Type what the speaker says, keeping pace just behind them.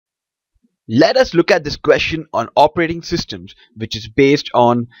Let us look at this question on operating systems, which is based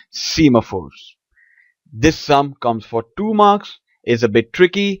on semaphores. This sum comes for 2 marks, is a bit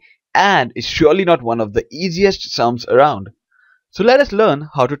tricky, and is surely not one of the easiest sums around. So let us learn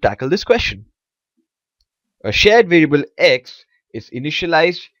how to tackle this question. A shared variable x is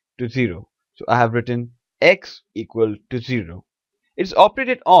initialized to 0. So I have written x equal to 0. It is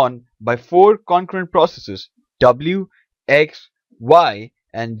operated on by 4 concurrent processes w, x, y,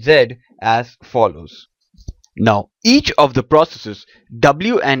 and z as follows. Now, each of the processes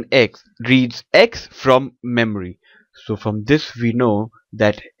w and x reads x from memory. So from this we know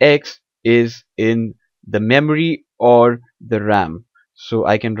that x is in the memory or the RAM. So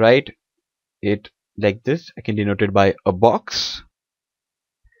I can write it like this. I can denote it by a box.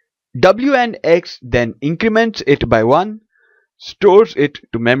 W and x then increments it by 1, stores it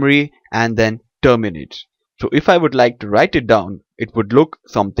to memory, and then terminates. So if I would like to write it down, it would look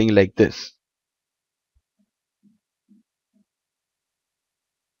something like this.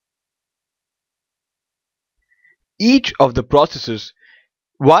 Each of the processes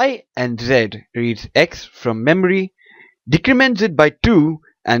y and z reads x from memory, decrements it by 2,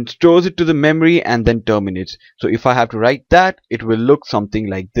 and stores it to the memory and then terminates. So if I have to write that, it will look something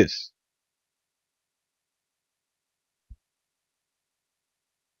like this.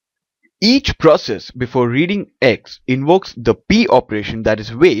 Each process before reading x invokes the p operation, that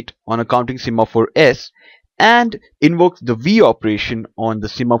is wait, on a counting semaphore S, and invokes the v operation on the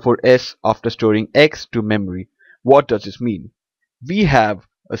semaphore S after storing x to memory. What does this mean? We have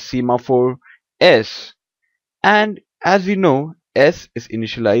a semaphore S, and as we know, S is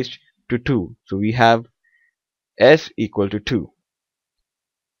initialized to 2. So we have S equal to 2.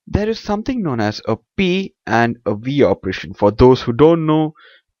 There is something known as a P and a V operation. For those who don't know,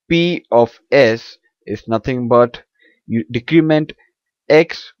 P of S is nothing but you decrement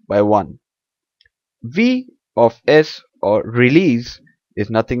x by 1. V of S or release is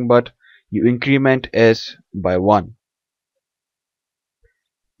nothing but you increment S by 1.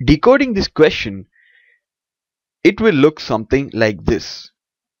 Decoding this question, it will look something like this.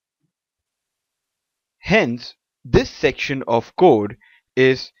 Hence, this section of code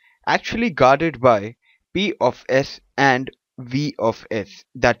is actually guarded by P of S and V of S,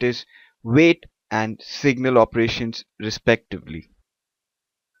 that is wait and signal operations respectively.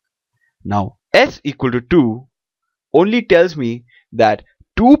 Now S equal to 2 only tells me that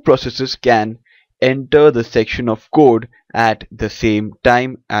 2 processes can enter the section of code at the same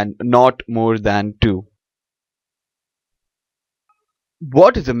time and not more than 2.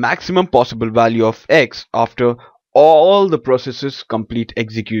 What is the maximum possible value of x after all the processes complete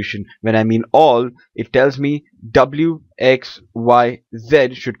execution? When I mean all, it tells me w, x, y,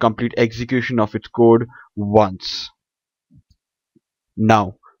 z should complete execution of its code once.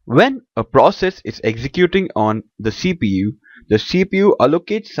 Now, when a process is executing on the CPU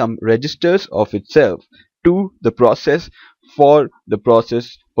allocates some registers of itself to the process for the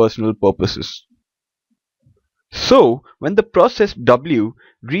process personal purposes. So, when the process W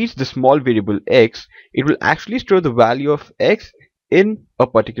reads the small variable x, it will actually store the value of x in a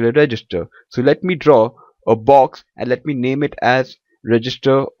particular register. So let me draw a box and let me name it as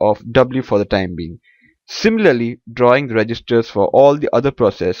register of W for the time being. Similarly, drawing the registers for all the other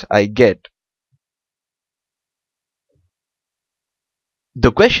process I get.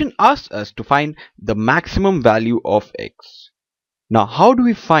 The question asks us to find the maximum value of x. Now, how do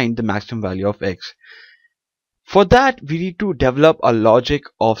we find the maximum value of x? For that, we need to develop a logic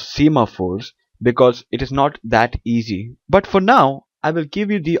of semaphores because it is not that easy. But for now, I will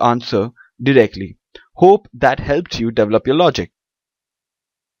give you the answer directly. Hope that helps you develop your logic.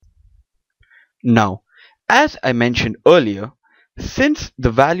 Now, as I mentioned earlier, since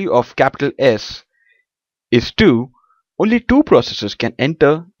the value of capital S is 2, only 2 processes can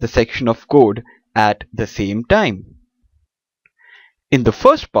enter the section of code at the same time. In the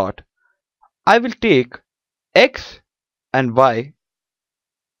first part, I will take x and y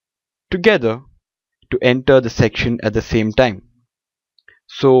together to enter the section at the same time.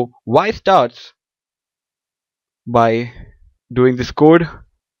 So y starts by doing this code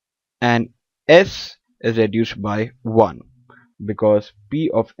and s is reduced by 1 because p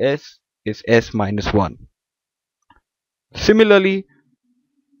of s is s minus 1. Similarly,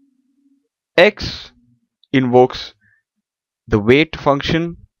 x invokes the wait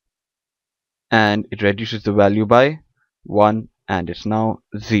function and it reduces the value by 1 and it's now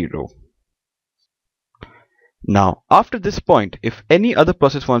 0. Now after this point, if any other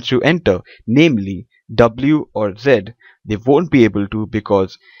process wants to enter, namely W or Z, they won't be able to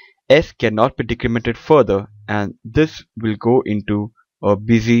because S cannot be decremented further and this will go into a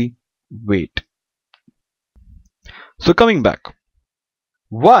busy weight. So coming back,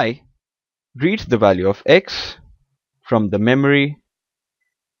 y reads the value of x from the memory.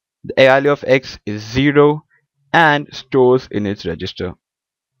 The value of x is 0 and stores in its register.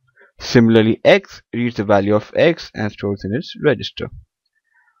 Similarly, x reads the value of x and stores in its register.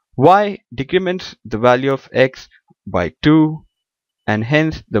 Y decrements the value of x by 2 and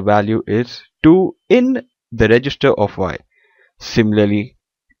hence the value is 2 in the register of y. Similarly,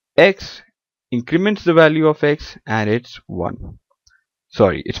 x increments the value of x and it's 1.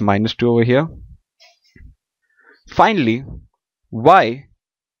 Sorry, it's minus 2 over here. Finally, y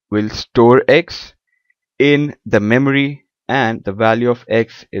will store x in the memory and the value of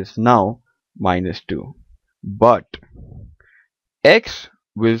x is now minus 2. But x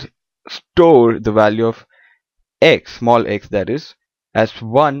will store the value of x, small x that is, as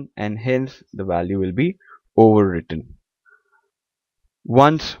 1 and hence the value will be overwritten.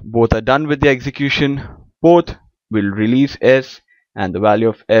 Once both are done with the execution, both will release s and the value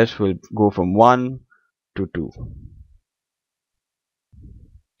of s will go from 1 to 2.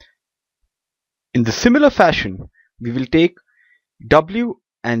 In the similar fashion, we will take w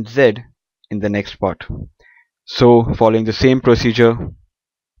and z in the next part. So following the same procedure,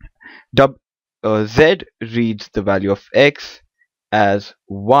 z reads the value of x as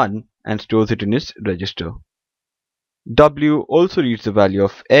 1 and stores it in its register. W also reads the value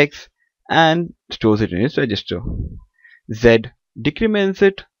of x and stores it in its register. Z decrements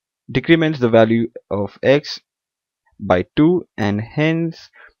the value of x by 2 and hence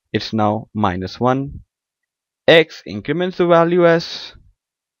it's now minus 1. X increments the value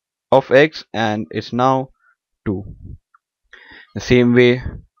of x and it's now 2. The same way,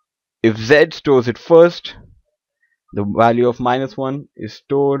 if z stores it first, the value of minus 1 is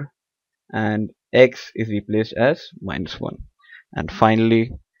stored and x is replaced as minus 1. And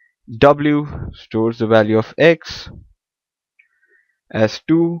finally, w stores the value of x as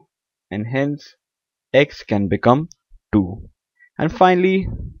 2 and hence x can become 2. And finally,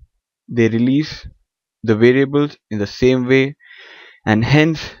 they release the variables in the same way and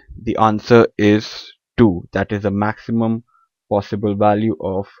hence the answer is 2. That is the maximum possible value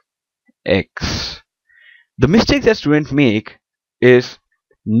of x. The mistake that students make is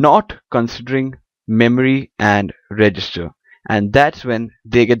not considering memory and register, and that's when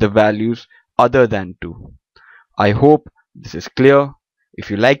they get the values other than 2. I hope this is clear. If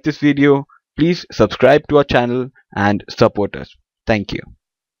you like this video, please subscribe to our channel and support us. Thank you.